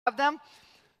Have them,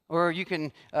 or you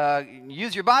can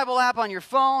use your Bible app on your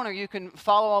phone, or you can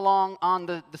follow along on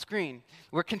the screen.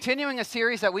 We're continuing a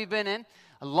series that we've been in,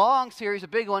 a long series, a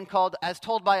big one called As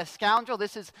Told by a Scoundrel.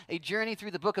 This is a journey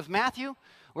through the book of Matthew.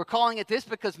 We're calling it this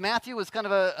because Matthew was kind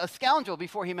of a scoundrel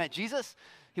before he met Jesus.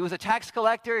 He was a tax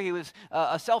collector. He was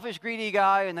a selfish, greedy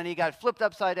guy, and then he got flipped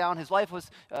upside down. His life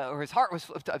was, or his heart was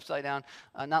flipped upside down.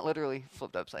 Not literally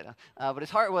flipped upside down, but his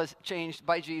heart was changed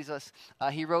by Jesus.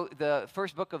 He wrote the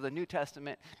first book of the New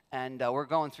Testament, and we're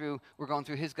going through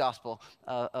his gospel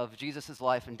of Jesus'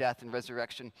 life and death and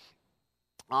resurrection.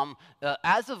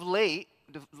 As of late,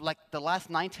 like the last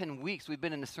 9-10 weeks, we've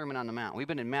been in the Sermon on the Mount. We've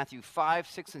been in Matthew 5,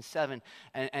 6, and 7,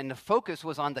 and the focus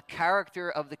was on the character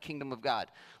of the kingdom of God.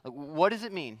 Like, what does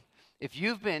it mean? If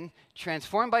you've been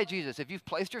transformed by Jesus, if you've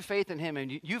placed your faith in him,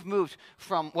 and you've moved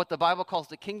from what the Bible calls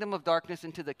the kingdom of darkness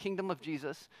into the kingdom of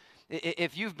Jesus,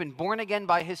 if you've been born again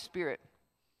by his Spirit,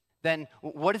 then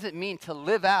what does it mean to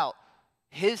live out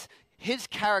his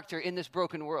character in this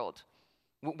broken world?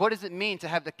 What does it mean to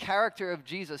have the character of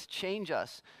Jesus change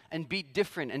us and be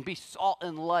different and be salt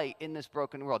and light in this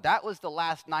broken world? That was the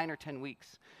last 9 or 10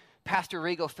 weeks. Pastor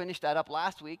Rigo finished that up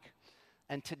last week,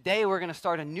 and today we're going to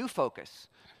start a new focus.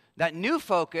 That new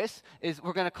focus is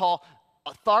we're going to call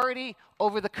authority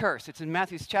over the curse. It's in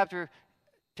Matthew's chapters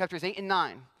 8 and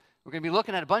 9. We're going to be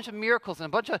looking at a bunch of miracles and a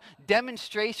bunch of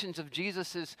demonstrations of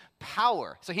Jesus'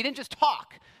 power. So he didn't just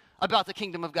talk about the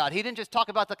kingdom of God. He didn't just talk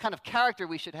about the kind of character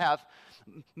we should have,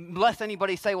 lest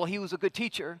anybody say, well, he was a good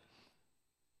teacher.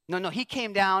 No, he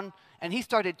came down and he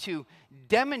started to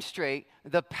demonstrate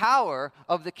the power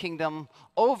of the kingdom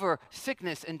over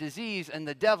sickness and disease and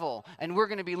the devil. And we're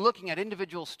going to be looking at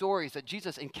individual stories that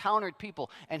Jesus encountered people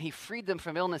and he freed them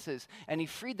from illnesses and he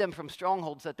freed them from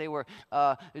strongholds that they were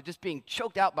just being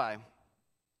choked out by.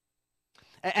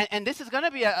 And this is going to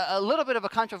be a little bit of a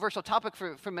controversial topic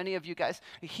for many of you guys,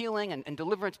 healing and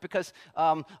deliverance, because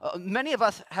many of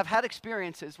us have had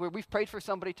experiences where we've prayed for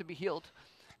somebody to be healed,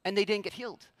 and they didn't get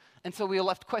healed. And so we were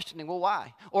left questioning, well,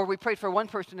 why? Or we prayed for one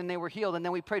person, and they were healed, and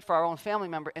then we prayed for our own family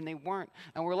member, and they weren't.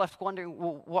 And we're left wondering,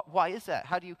 well, why is that?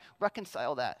 How do you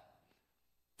reconcile that?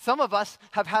 Some of us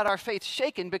have had our faith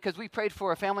shaken because we prayed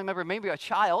for a family member, maybe a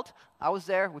child. I was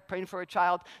there. We prayed for a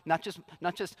child, not just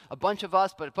a bunch of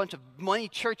us, but a bunch of many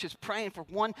churches praying for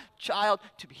one child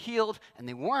to be healed, and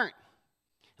they weren't.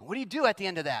 And what do you do at the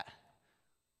end of that?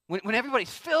 When everybody's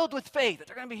filled with faith that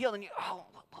they're going to be healed, and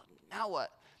now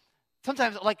what?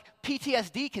 Sometimes, like,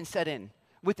 PTSD can set in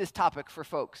with this topic for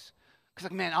folks. Because,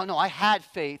 like, man, I don't know, I had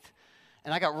faith,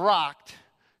 and I got rocked,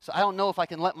 so I don't know if I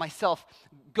can let myself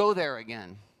go there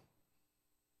again.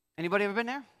 Anybody ever been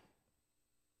there?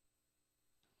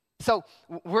 So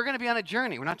we're going to be on a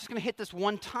journey. We're not just going to hit this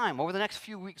one time. Over the next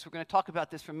few weeks, we're going to talk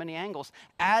about this from many angles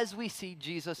as we see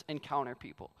Jesus encounter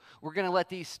people. We're going to let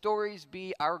these stories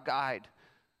be our guide.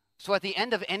 So at the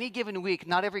end of any given week,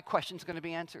 not every question is going to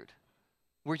be answered.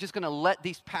 We're just going to let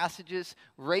these passages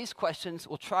raise questions.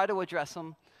 We'll try to address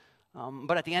them.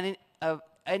 But at the end of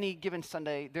any given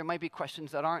Sunday, there might be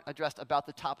questions that aren't addressed about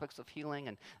the topics of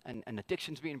healing and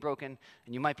addictions being broken.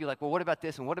 And you might be like, well, what about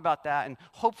this and what about that? And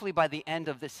hopefully by the end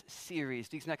of this series,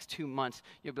 these next 2 months,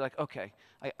 you'll be like, okay,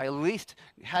 I at least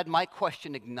had my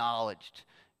question acknowledged,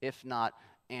 if not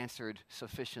answered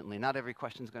sufficiently. Not every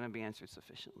question is going to be answered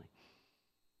sufficiently.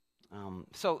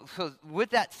 So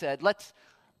with that said, let's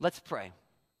pray.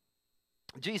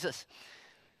 Jesus,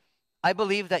 I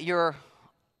believe that you're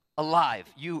alive.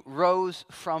 You rose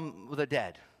from the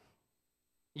dead.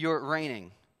 You're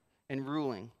reigning and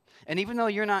ruling. And even though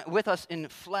you're not with us in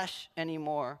flesh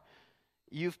anymore,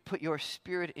 you've put your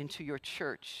Spirit into your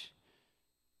church.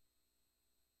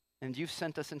 And you've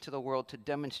sent us into the world to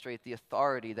demonstrate the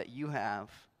authority that you have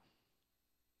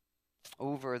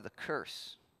over the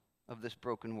curse of this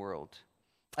broken world.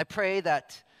 I pray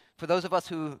that for those of us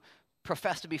who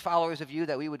profess to be followers of you,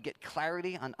 that we would get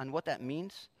clarity on what that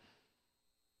means.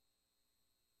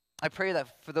 I pray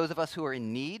that for those of us who are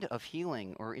in need of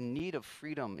healing or in need of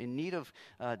freedom, in need of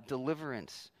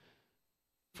deliverance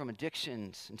from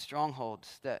addictions and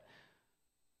strongholds, that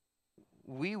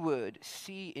we would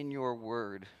see in your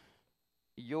word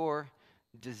your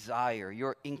desire,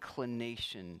 your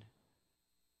inclination,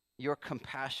 your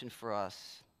compassion for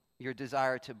us, your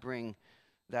desire to bring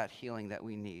that healing that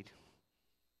we need.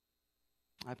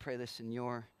 I pray this in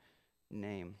your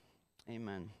name.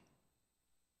 Amen.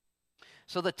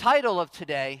 So the title of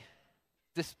today,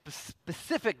 this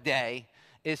specific day,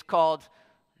 is called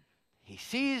He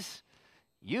Sees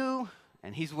You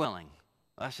and He's Willing.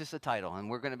 That's just the title. And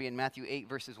we're going to be in Matthew 8,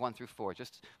 verses 1 through 4.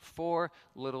 Just 4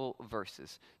 little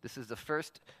verses. This is the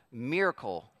first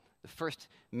miracle The first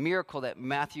miracle that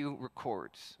Matthew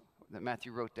records, that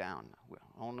Matthew wrote down.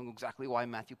 I don't know exactly why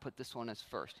Matthew put this one as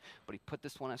first, but he put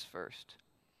this one as first.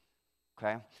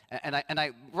 Okay? And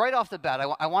I right off the bat,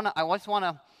 I want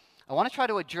to try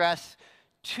to address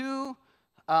two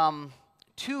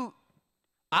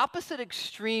opposite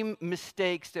extreme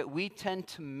mistakes that we tend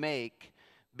to make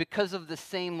because of the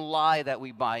same lie that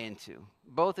we buy into.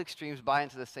 Both extremes buy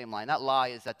into the same lie. And that lie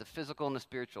is that the physical and the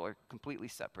spiritual are completely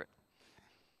separate.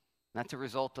 And that's a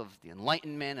result of the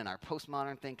Enlightenment and our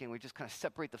postmodern thinking. We just kind of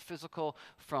separate the physical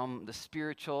from the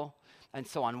spiritual. And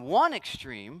so on one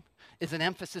extreme is an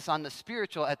emphasis on the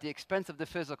spiritual at the expense of the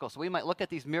physical. So we might look at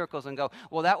these miracles and go,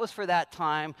 well, that was for that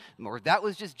time, or that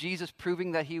was just Jesus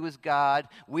proving that he was God.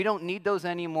 We don't need those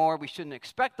anymore. We shouldn't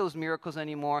expect those miracles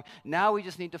anymore. Now we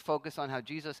just need to focus on how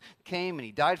Jesus came and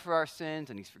he died for our sins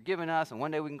and he's forgiven us, and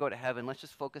one day we can go to heaven. Let's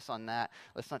just focus on that.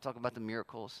 Let's not talk about the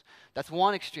miracles. That's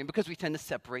one extreme because we tend to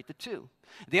separate the two.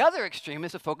 The other extreme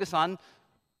is to focus on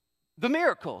the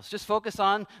miracles. Just focus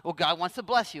on, well, God wants to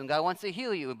bless you and God wants to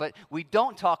heal you. But we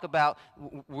don't talk about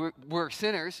we're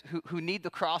sinners who need the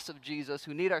cross of Jesus,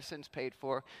 who need our sins paid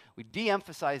for. We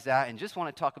de-emphasize that and just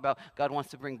want to talk about God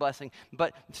wants to bring blessing.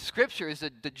 But Scripture is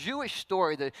the Jewish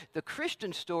story, the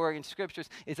Christian story in Scriptures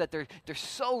is that they're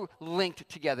so linked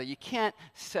together. You can't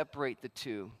separate the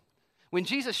two. When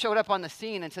Jesus showed up on the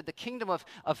scene and said the kingdom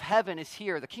of heaven is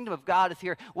here, the kingdom of God is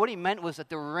here, what he meant was that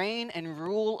the reign and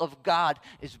rule of God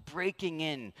is breaking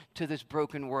in to this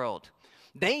broken world.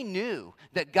 They knew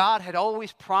that God had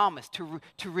always promised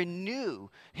to renew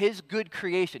his good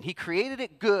creation. He created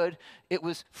it good. It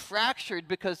was fractured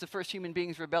because the first human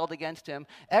beings rebelled against him.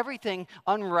 Everything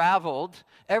unraveled.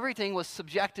 Everything was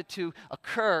subjected to a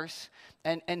curse.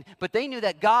 But they knew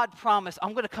that God promised,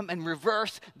 I'm going to come and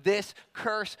reverse this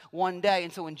curse one day.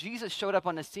 And so when Jesus showed up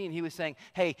on the scene, he was saying,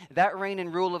 hey, that reign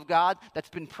and rule of God that's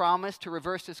been promised to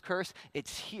reverse this curse,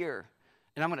 it's here.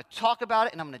 And I'm going to talk about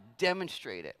it and I'm going to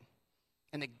demonstrate it.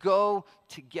 And they go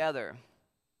together.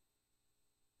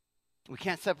 We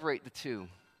can't separate the two.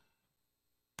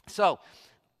 So,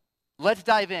 let's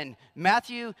dive in.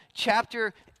 Matthew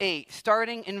chapter 8,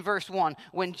 starting in verse 1.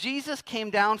 When Jesus came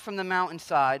down from the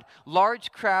mountainside,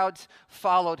 large crowds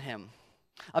followed him.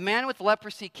 A man with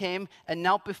leprosy came and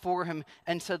knelt before him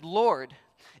and said, Lord,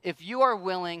 if you are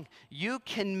willing, you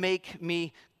can make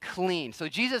me clean. So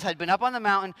Jesus had been up on the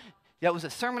mountain. That was a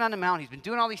Sermon on the Mount. He's been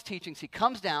doing all these teachings. He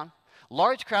comes down.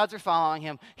 Large crowds are following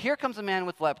him. Here comes a man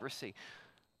with leprosy.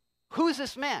 Who's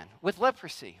this man with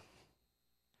leprosy?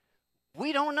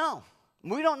 We don't know.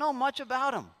 We don't know much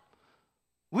about him.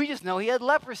 We just know he had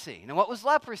leprosy. Now, what was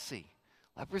leprosy?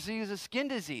 Leprosy is a skin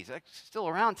disease. It's still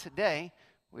around today.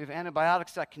 We have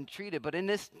antibiotics that can treat it, but in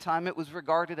this time it was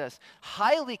regarded as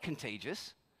highly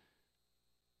contagious,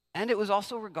 and it was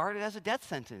also regarded as a death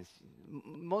sentence.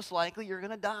 Most likely you're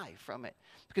going to die from it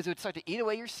because it would start to eat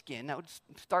away your skin. That would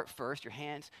start first, your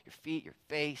hands, your feet, your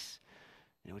face.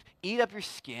 And it would eat up your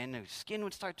skin. Your skin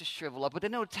would start to shrivel up, but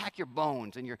then it would attack your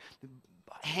bones, and your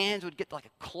hands would get like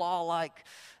a claw-like.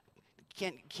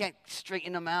 Can't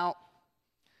straighten them out.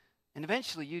 And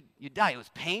eventually you'd die. It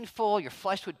was painful. Your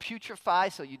flesh would putrefy,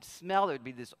 so you'd smell. There would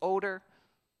be this odor.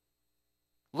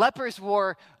 Lepers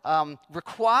were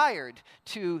required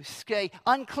to say,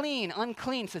 unclean,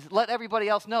 to let everybody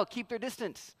else know, keep their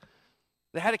distance.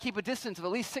 They had to keep a distance of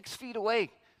at least 6 feet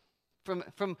away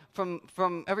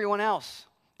from everyone else.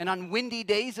 And on windy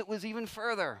days, it was even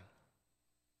further.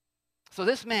 So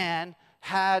this man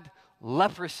had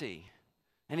leprosy,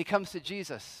 and he comes to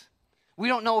Jesus. We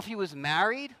don't know if he was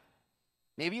married.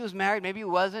 Maybe he was married, maybe he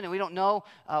wasn't, and we don't know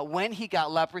when he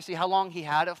got leprosy, how long he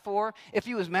had it for. If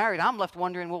he was married, I'm left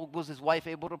wondering, well, was his wife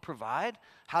able to provide?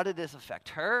 How did this affect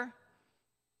her?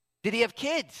 Did he have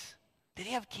kids? Did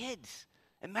he have kids?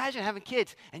 Imagine having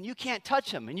kids, and you can't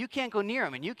touch them, and you can't go near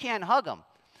them, and you can't hug them.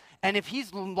 And if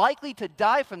he's likely to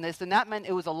die from this, then that meant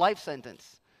it was a life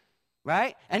sentence.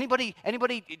 Right? Anybody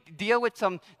deal with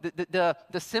the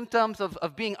symptoms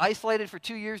of being isolated for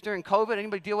 2 years during COVID?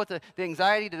 Anybody deal with the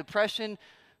anxiety, the depression?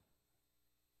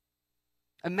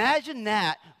 Imagine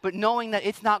that, but knowing that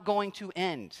it's not going to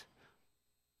end.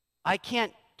 I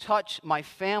can't touch my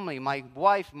family, my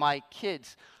wife, my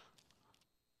kids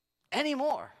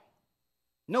anymore.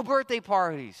 No birthday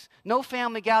parties, no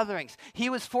family gatherings.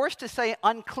 He was forced to say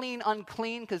unclean,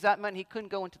 unclean, because that meant he couldn't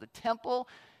go into the temple.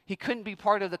 He couldn't be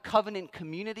part of the covenant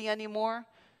community anymore.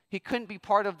 He couldn't be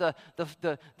part of the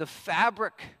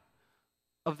fabric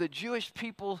of the Jewish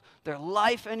people, their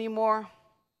life anymore.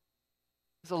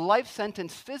 It was a life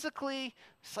sentence physically,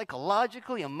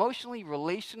 psychologically, emotionally,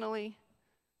 relationally.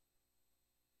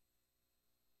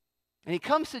 And he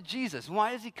comes to Jesus.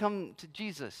 Why does he come to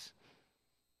Jesus?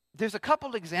 There's a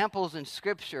couple examples in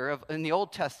Scripture in the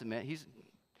Old Testament. He's a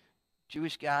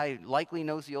Jewish guy, likely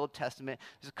knows the Old Testament.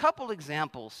 There's a couple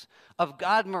examples of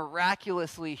God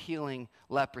miraculously healing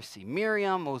leprosy.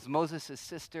 Miriam was Moses'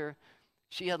 sister.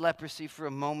 She had leprosy for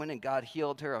a moment, and God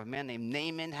healed her. A man named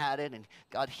Naaman had it, and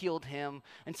God healed him.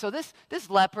 And so this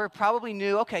leper probably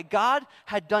knew, okay, God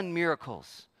had done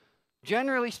miracles.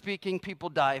 Generally speaking, people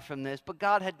die from this, but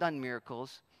God had done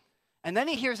miracles. And then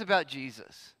he hears about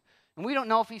Jesus. And we don't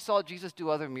know if he saw Jesus do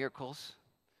other miracles.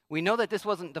 We know that this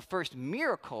wasn't the first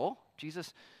miracle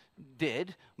Jesus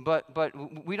did, but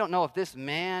we don't know if this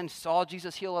man saw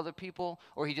Jesus heal other people,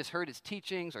 or he just heard his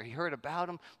teachings, or he heard about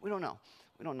him. We don't know.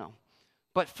 We don't know.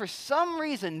 But for some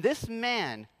reason, this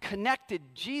man connected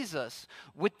Jesus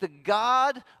with the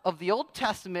God of the Old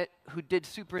Testament who did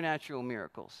supernatural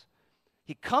miracles.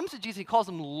 He comes to Jesus, he calls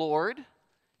him Lord.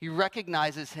 He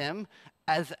recognizes him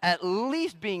as at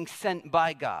least being sent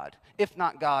by God, if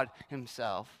not God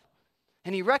himself.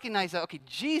 And he recognized that, okay,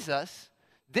 Jesus,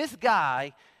 this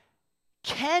guy,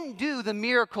 can do the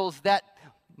miracles that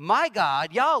my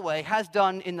God, Yahweh, has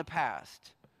done in the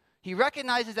past. He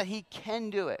recognizes that he can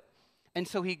do it. And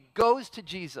so he goes to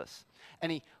Jesus,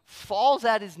 and he falls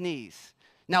at his knees.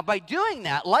 Now, by doing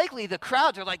that, likely the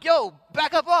crowds are like, yo,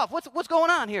 back up off. What's going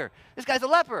on here? This guy's a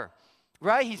leper,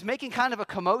 right? He's making kind of a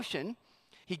commotion.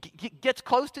 He gets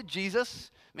close to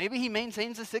Jesus. Maybe he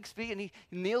maintains the 6 feet, and he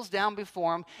kneels down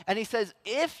before him, and he says,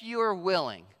 if you're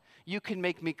willing, you can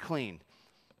make me clean.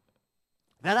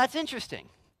 Now, that's interesting.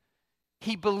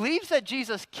 He believes that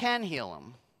Jesus can heal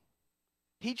him.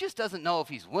 He just doesn't know if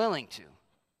he's willing to.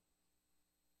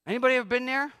 Anybody ever been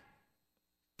there?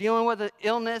 Dealing with an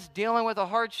illness, dealing with a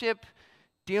hardship,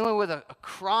 dealing with a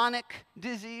chronic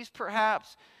disease,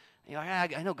 perhaps. You know,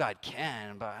 I know God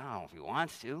can, but I don't know if he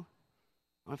wants to. I don't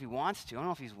know if he wants to. I don't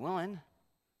know if he's willing.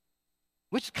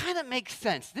 Which kind of makes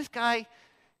sense. This guy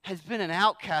has been an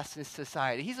outcast in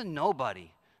society. He's a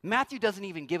nobody. Matthew doesn't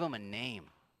even give him a name.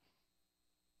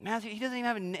 Matthew, he doesn't even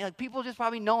have a name. Like, people just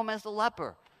probably know him as the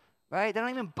leper, right? They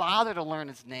don't even bother to learn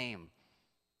his name.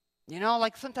 You know,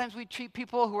 like sometimes we treat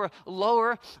people who are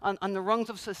lower on the rungs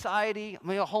of society. I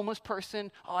mean, a homeless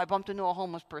person. Oh, I bumped into a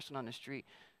homeless person on the street.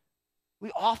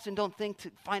 We often don't think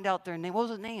to find out their name. What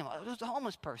was his name? It was the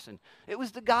homeless person. It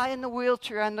was the guy in the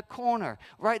wheelchair in the corner,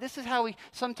 right? This is how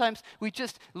sometimes we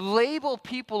just label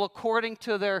people according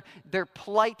to their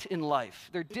plight in life,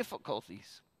 their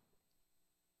difficulties.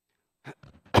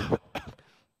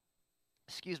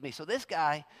 Excuse me. So this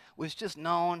guy was just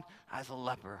known as a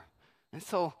leper. And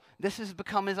so this has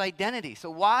become his identity. So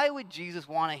why would Jesus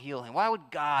want to heal him? Why would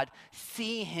God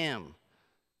see him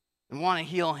and want to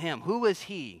heal him? Who is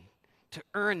he to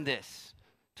earn this,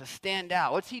 to stand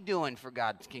out? What's he doing for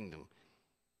God's kingdom?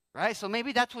 Right? So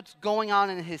maybe that's what's going on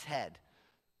in his head.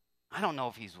 I don't know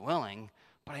if he's willing,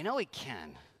 but I know he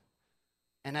can.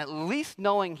 And at least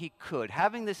knowing he could,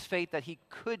 having this faith that he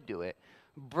could do it,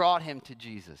 brought him to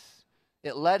Jesus.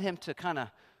 It led him to kind of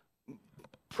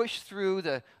push through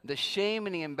the shame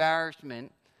and the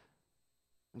embarrassment.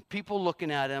 And people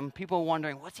looking at him, people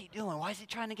wondering, what's he doing? Why is he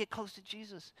trying to get close to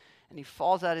Jesus? And he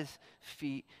falls at his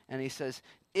feet and he says,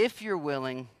 if you're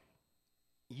willing,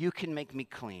 you can make me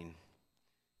clean.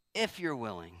 If you're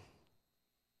willing.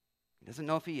 He doesn't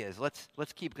know if he is. Let's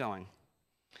keep going.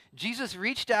 Jesus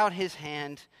reached out his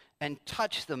hand and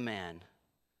touched the man.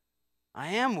 I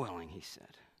am willing, he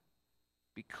said.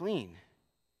 Be clean.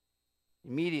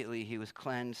 Immediately he was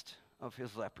cleansed of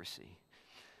his leprosy.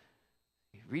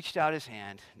 He reached out his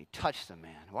hand and he touched the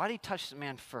man. Why did he touch the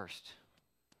man first?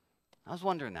 I was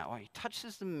wondering that. Why he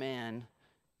touches the man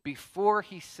before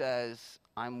he says,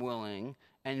 I'm willing,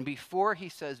 and before he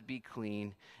says, be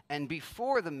clean, and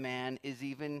before the man is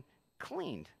even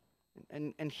cleaned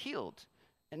and healed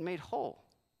and made whole.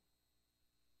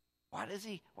 Why does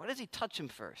he touch him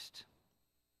first?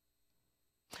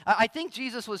 I think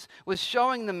Jesus was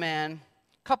showing the man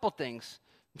a couple things.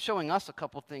 Showing us a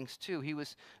couple things too. He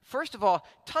was, first of all,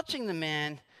 touching the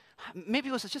man. Maybe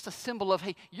it was just a symbol of,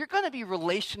 hey, you're going to be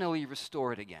relationally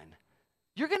restored again.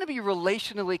 You're going to be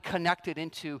relationally connected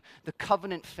into the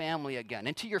covenant family again,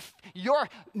 into your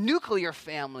nuclear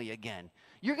family again.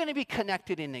 You're going to be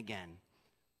connected in again.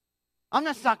 I'm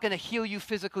just not going to heal you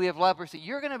physically of leprosy.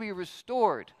 You're going to be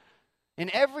restored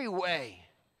in every way.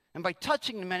 And by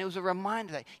touching the man, it was a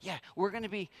reminder that, yeah, we're going to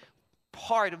be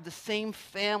part of the same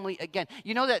family again.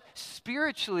 You know that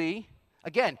spiritually,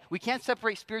 again, we can't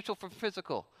separate spiritual from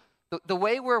physical. The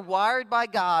way we're wired by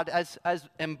God as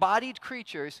embodied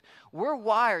creatures, we're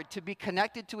wired to be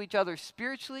connected to each other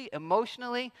spiritually,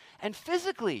 emotionally, and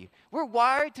physically. We're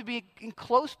wired to be in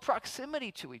close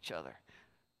proximity to each other.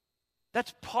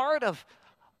 That's part of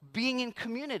being in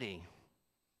community.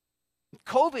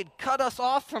 COVID cut us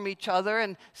off from each other,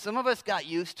 and some of us got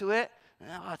used to it.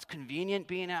 Oh, it's convenient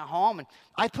being at home. And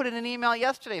I put in an email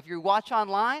yesterday. If you watch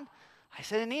online, I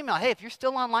sent an email. Hey, if you're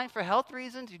still online for health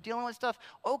reasons, you're dealing with stuff,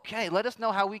 okay, let us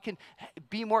know how we can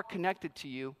be more connected to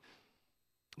you.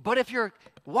 But if you're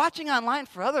watching online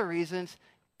for other reasons,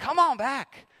 come on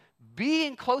back. Be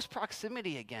in close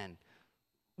proximity again.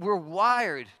 We're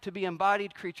wired to be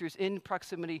embodied creatures in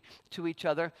proximity to each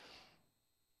other.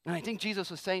 And I think Jesus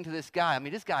was saying to this guy,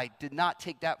 this guy did not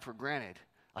take that for granted.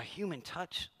 A human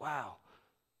touch, wow.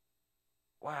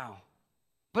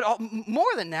 But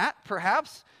more than that,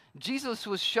 perhaps, Jesus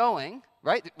was showing,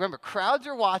 right? Remember, crowds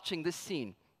are watching this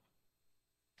scene.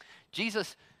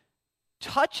 Jesus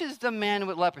touches the man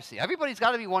with leprosy. Everybody's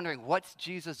got to be wondering, what's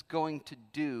Jesus going to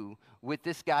do with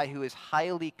this guy who is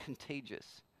highly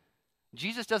contagious?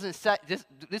 Jesus doesn't say,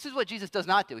 this is what Jesus does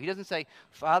not do. He doesn't say,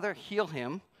 Father, heal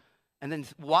him, and then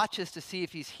watches to see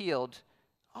if he's healed.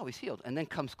 Oh, he's healed, and then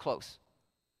comes close.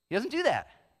 He doesn't do that.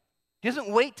 He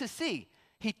doesn't wait to see.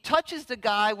 He touches the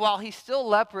guy while he's still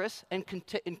leprous and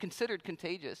considered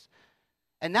contagious.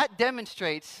 And that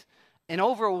demonstrates an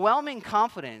overwhelming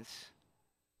confidence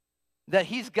that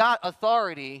he's got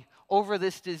authority over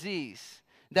this disease.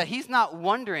 That he's not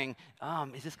wondering,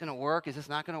 is this going to work? Is this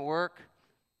not going to work?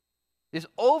 This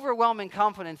overwhelming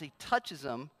confidence, he touches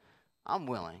him. I'm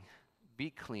willing.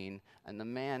 Be clean. And the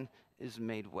man is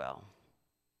made well.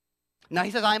 Now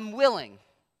he says, I'm willing.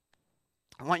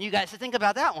 I want you guys to think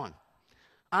about that one.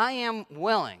 I am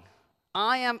willing.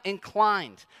 I am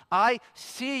inclined. I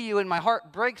see you and my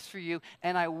heart breaks for you,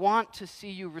 and I want to see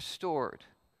you restored.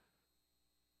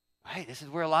 Right? This is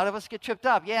where a lot of us get tripped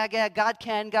up. Yeah, God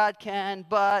can,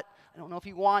 but I don't know if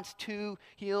he wants to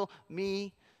heal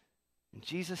me. And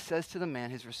Jesus says to the man,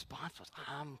 his response was,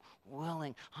 I'm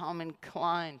willing. I'm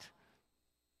inclined.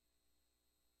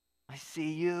 I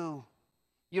see you.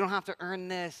 You don't have to earn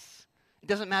this. It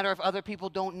doesn't matter if other people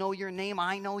don't know your name.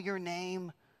 I know your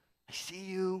name. I see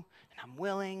you, and I'm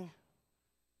willing.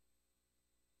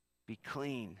 Be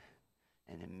clean.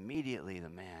 And immediately the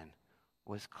man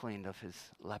was cleaned of his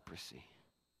leprosy.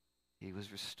 He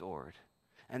was restored.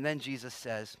 And then Jesus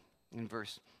says in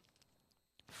verse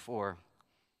 4,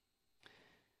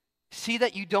 see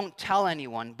that you don't tell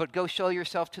anyone, but go show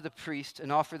yourself to the priest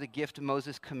and offer the gift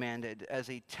Moses commanded as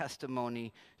a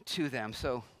testimony to them.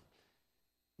 So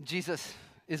Jesus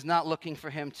is not looking for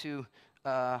him to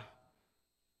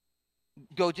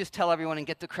go just tell everyone and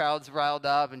get the crowds riled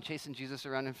up and chasing Jesus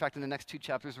around. In fact, in the next 2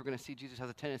 chapters, we're going to see Jesus has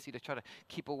a tendency to try to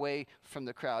keep away from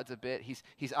the crowds a bit.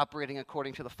 He's operating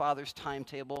according to the Father's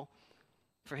timetable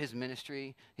for his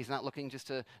ministry. He's not looking just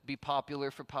to be popular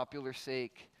for popular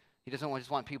sake. He doesn't just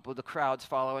want people, the crowds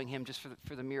following him just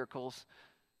for the miracles.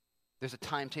 There's a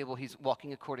timetable he's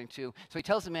walking according to. So he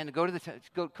tells the man to go to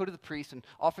the priest and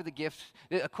offer the gift.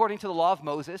 According to the law of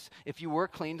Moses, if you were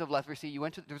cleansed of leprosy,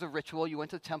 there was a ritual, you went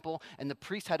to the temple, and the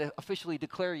priest had to officially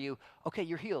declare you, okay,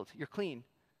 you're healed, you're clean.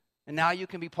 And now you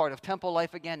can be part of temple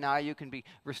life again. Now you can be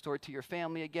restored to your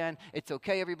family again. It's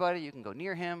okay, everybody. You can go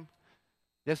near him.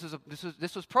 This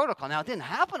was protocol. Now, it didn't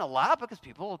happen a lot because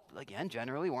people, again,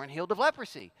 generally weren't healed of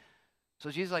leprosy.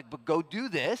 So Jesus is like, but go do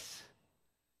this.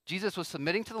 Jesus was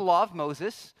submitting to the law of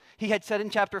Moses. He had said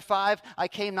in chapter 5, I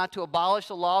came not to abolish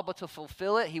the law, but to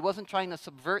fulfill it. He wasn't trying to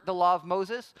subvert the law of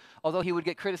Moses, although he would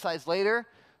get criticized later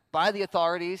by the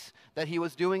authorities that he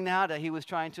was doing that he was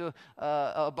trying to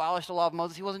abolish the law of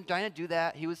Moses. He wasn't trying to do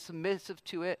that. He was submissive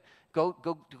to it.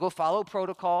 Go follow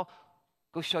protocol.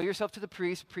 Go show yourself to the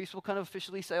priest. The priest will kind of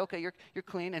officially say, okay, you're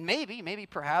clean. And maybe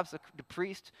perhaps the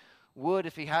priest would,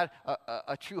 if he had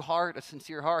a true heart, a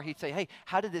sincere heart, he'd say, hey,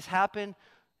 how did this happen?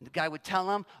 The guy would tell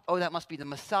him, oh, that must be the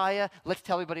Messiah. Let's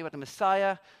tell everybody about the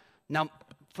Messiah. Now,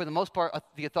 for the most part,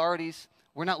 the authorities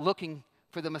were not looking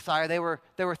for the Messiah. They were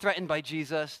threatened by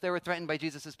Jesus. They were threatened by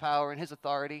Jesus' power and his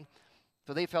authority.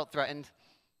 So they felt threatened.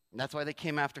 And that's why they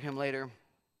came after him later,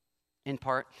 in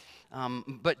part.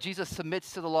 But Jesus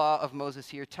submits to the law of Moses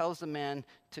here, tells the man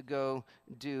to go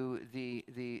do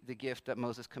the gift that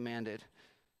Moses commanded.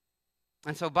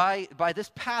 And so by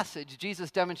this passage, Jesus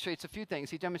demonstrates a few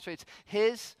things. He demonstrates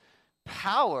his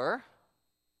power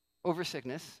over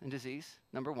sickness and disease,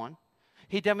 number one.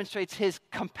 He demonstrates his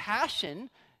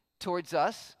compassion towards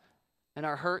us and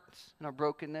our hurts and our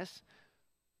brokenness.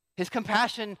 His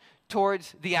compassion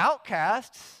towards the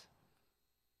outcasts,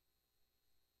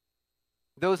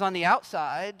 those on the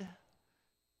outside,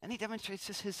 And he demonstrates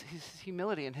his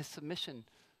humility and his submission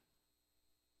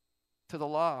to the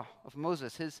law of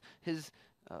Moses. His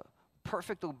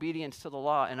perfect obedience to the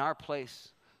law in our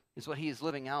place is what he is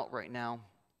living out right now.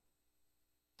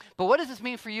 But what does this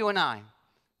mean for you and I?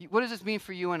 What does this mean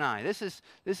for you and I? This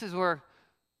is where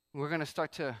we're going to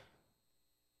start to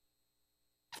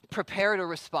prepare to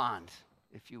respond,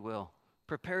 if you will.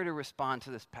 Prepare to respond to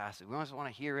this passage. We don't just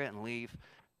want to hear it and leave.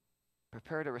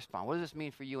 Prepare to respond. What does this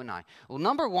mean for you and I? Well,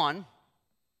 number one,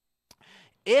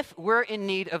 if we're in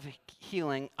need of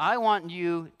healing, I want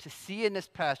you to see in this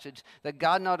passage that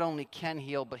God not only can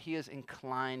heal, but he is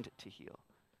inclined to heal.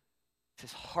 It's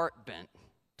his heart bent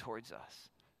towards us.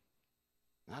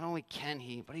 Not only can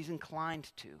he, but he's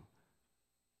inclined to.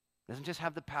 He doesn't just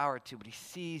have the power to, but he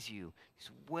sees you.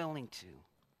 He's willing to.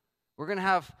 We're going to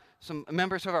have some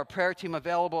members of our prayer team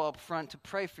available up front to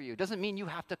pray for you. It doesn't mean you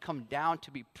have to come down to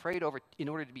be prayed over in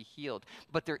order to be healed.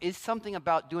 But there is something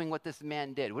about doing what this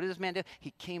man did. What did this man do?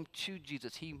 He came to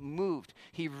Jesus. He moved.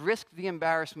 He risked the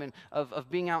embarrassment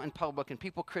of being out in public and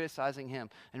people criticizing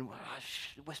him and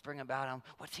whispering about him.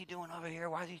 What's he doing over here?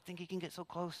 Why does he think he can get so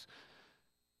close?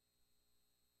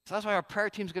 So that's why our prayer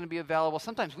team is going to be available.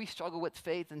 Sometimes we struggle with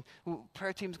faith, and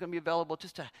prayer team is going to be available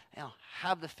just to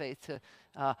have the faith to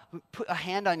put a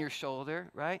hand on your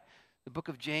shoulder, right? The book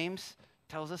of James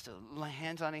tells us to lay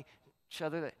hands on each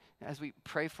other as we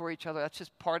pray for each other. That's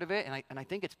just part of it, and I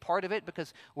think it's part of it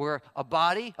because we're a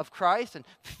body of Christ, and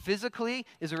physically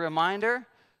is a reminder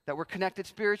that we're connected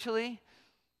spiritually,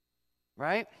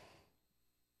 right?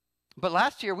 But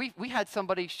last year, we had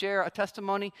somebody share a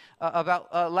testimony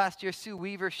about last year. Sue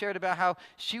Weaver shared about how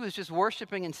she was just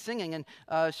worshiping and singing, and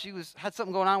had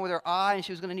something going on with her eye, and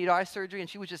she was going to need eye surgery,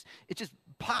 and it just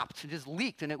popped, it just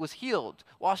leaked, and it was healed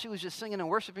while she was just singing and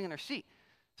worshiping in her seat.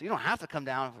 So you don't have to come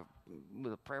down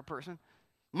with a prayer person.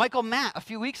 Michael Matt, a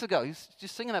few weeks ago, he was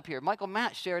just singing up here. Michael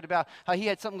Matt shared about how he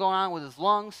had something going on with his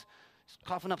lungs,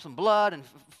 coughing up some blood, and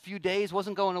a few days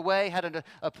wasn't going away, had an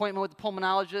appointment with the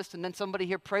pulmonologist, and then somebody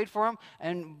here prayed for him,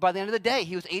 and by the end of the day,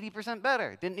 he was 80%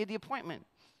 better, didn't need the appointment.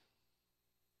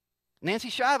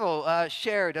 Nancy Shivel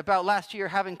shared about last year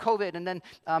having COVID and then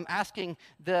asking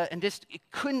and just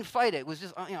couldn't fight it. It was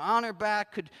just on her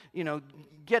back.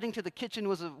 Getting to the kitchen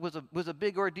was a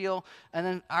big ordeal. And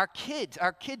then our kids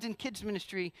in kids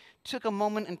ministry took a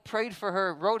moment and prayed for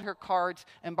her, wrote her cards,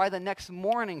 and by the next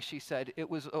morning, she said, it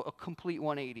was a complete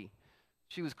 180.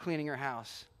 She was cleaning her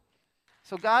house.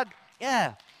 So God,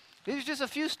 there's just a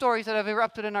few stories that have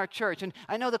erupted in our church. And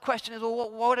I know the question is, well,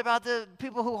 what about the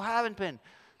people who haven't been?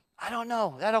 I don't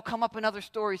know. That'll come up in other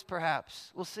stories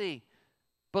perhaps. We'll see.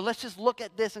 But let's just look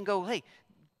at this and go, hey,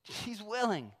 he's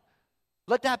willing.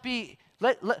 Let that be,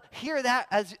 hear that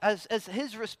as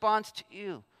his response to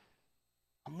you.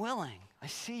 I'm willing. I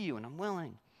see you and I'm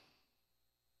willing.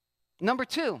 Number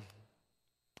two,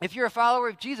 if you're a follower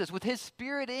of Jesus, with his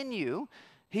Spirit in you,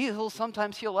 he will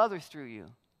sometimes heal others through you.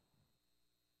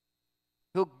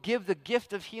 He'll give the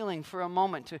gift of healing for a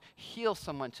moment to heal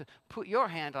someone, to put your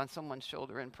hand on someone's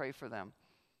shoulder and pray for them.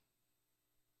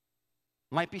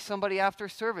 Might be somebody after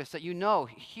service that you know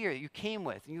here you came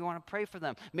with and you want to pray for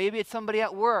them. Maybe it's somebody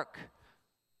at work.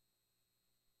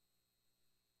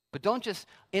 But don't just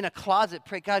in a closet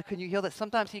pray, God, can you heal that?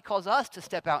 Sometimes he calls us to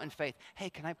step out in faith. Hey,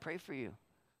 can I pray for you?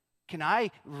 Can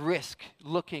I risk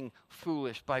looking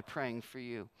foolish by praying for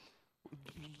you?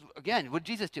 Again, what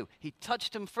did Jesus do? He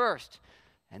touched him first.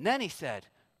 And then he said,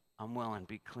 I'm willing,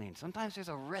 be clean. Sometimes there's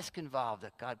a risk involved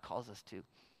that God calls us to.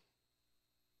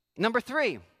 Number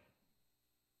three,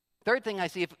 third thing I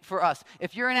see for us,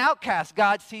 if you're an outcast,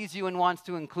 God sees you and wants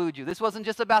to include you. This wasn't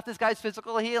just about this guy's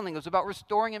physical healing. It was about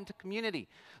restoring him to community.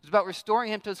 It was about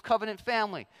restoring him to his covenant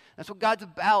family. That's what God's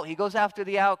about. He goes after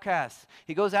the outcasts.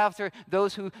 He goes after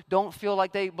those who don't feel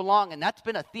like they belong. And that's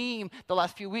been a theme the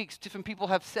last few weeks. Different people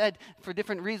have said for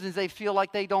different reasons they feel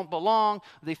like they don't belong.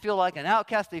 They feel like an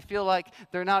outcast. They feel like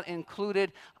they're not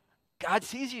included. God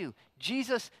sees you.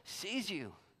 Jesus sees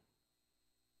you.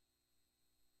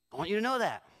 I want you to know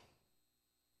that.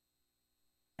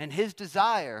 And his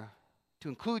desire to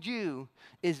include you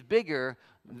is bigger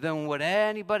than what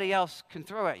anybody else can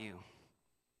throw at you.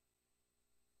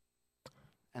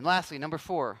 And lastly, number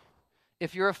four,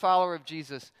 if you're a follower of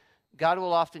Jesus, God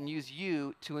will often use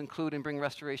you to include and bring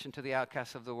restoration to the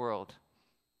outcasts of the world.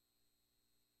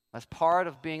 As part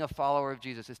of being a follower of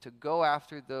Jesus is to go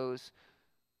after those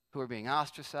who are being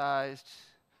ostracized,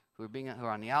 who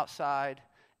are on the outside,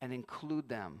 and include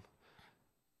them.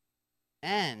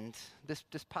 And this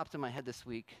popped in my head this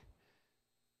week.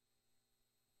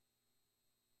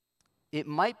 It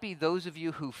might be those of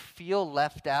you who feel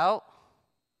left out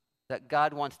that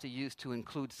God wants to use to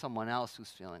include someone else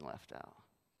who's feeling left out.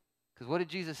 Because what did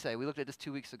Jesus say? We looked at this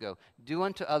 2 weeks ago. Do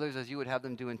unto others as you would have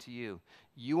them do unto you.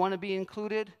 You want to be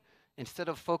included? Instead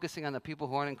of focusing on the people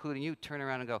who aren't including you, turn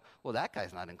around and go, well, that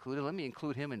guy's not included. Let me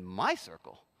include him in my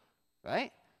circle,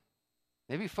 right?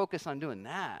 Maybe focus on doing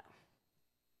that.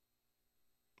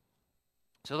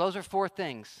 So those are 4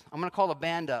 things. I'm going to call the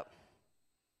band up.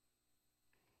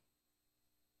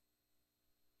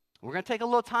 We're going to take a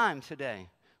little time today.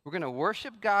 We're going to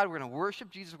worship God. We're going to worship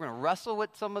Jesus. We're going to wrestle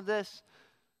with some of this.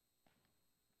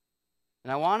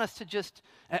 And I want us to just,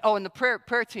 and the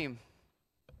prayer team.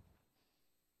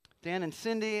 Dan and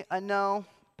Cindy, I know.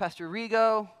 Pastor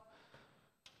Rigo.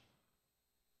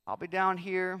 I'll be down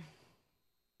here.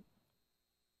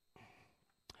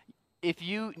 If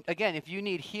you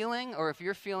need healing or if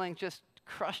you're feeling just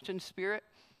crushed in spirit,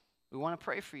 we want to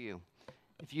pray for you.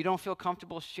 If you don't feel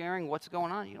comfortable sharing what's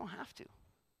going on, you don't have to.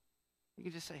 You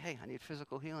can just say, hey, I need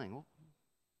physical healing.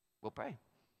 We'll pray.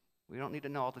 We don't need to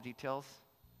know all the details.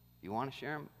 If you want to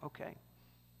share them, okay.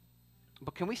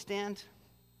 But can we stand?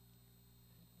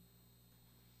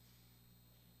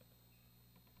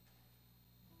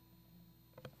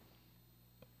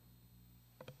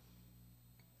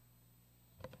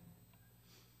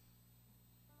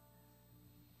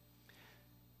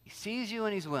 He sees you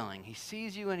and he's willing. He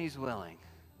sees you and he's willing.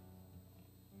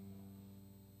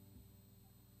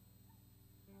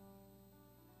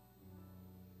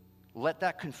 Let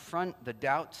that confront the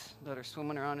doubts that are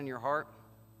swimming around in your heart.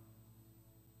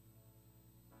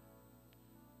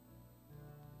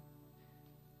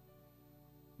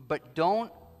 But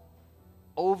don't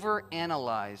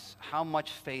overanalyze how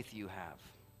much faith you have.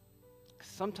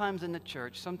 Sometimes in the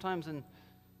church, sometimes in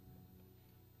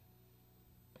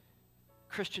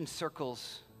Christian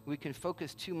circles, we can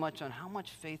focus too much on how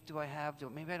much faith do I have?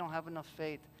 Maybe I don't have enough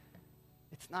faith.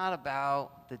 It's not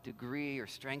about the degree or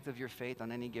strength of your faith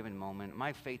on any given moment.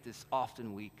 My faith is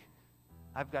often weak.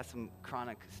 I've got some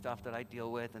chronic stuff that I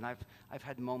deal with, and I've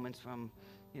had moments from,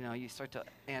 you start to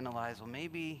analyze, well,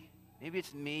 maybe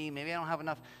it's me. Maybe I don't have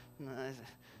enough.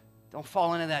 Don't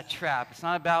fall into that trap. It's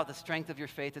not about the strength of your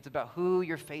faith. It's about who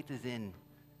your faith is in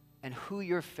and who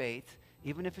your faith,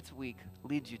 even if it's weak,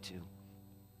 leads you to.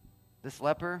 This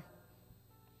leper,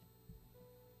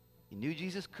 he knew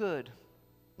Jesus could,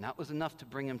 and that was enough to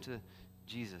bring him to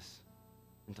Jesus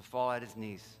and to fall at his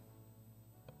knees.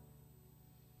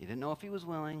 He didn't know if he was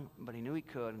willing, but he knew he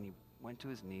could, and he went to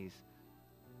his knees.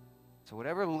 So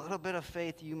whatever little bit of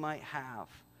faith you might have,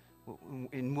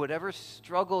 in whatever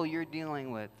struggle you're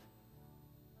dealing with,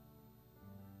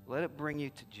 let it bring you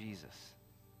to Jesus.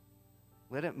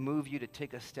 Let it move you to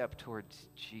take a step towards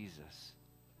Jesus.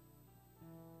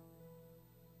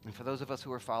 And for those of us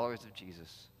who are followers of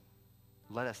Jesus,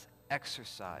 let us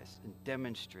exercise and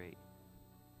demonstrate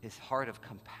his heart of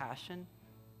compassion,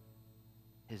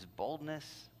 his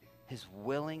boldness, his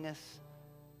willingness,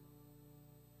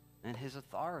 and his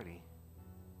authority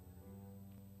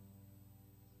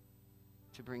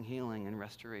to bring healing and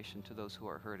restoration to those who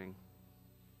are hurting.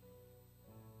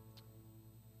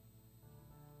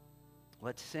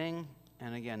 Let's sing,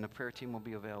 and again, the prayer team will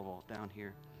be available down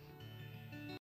here.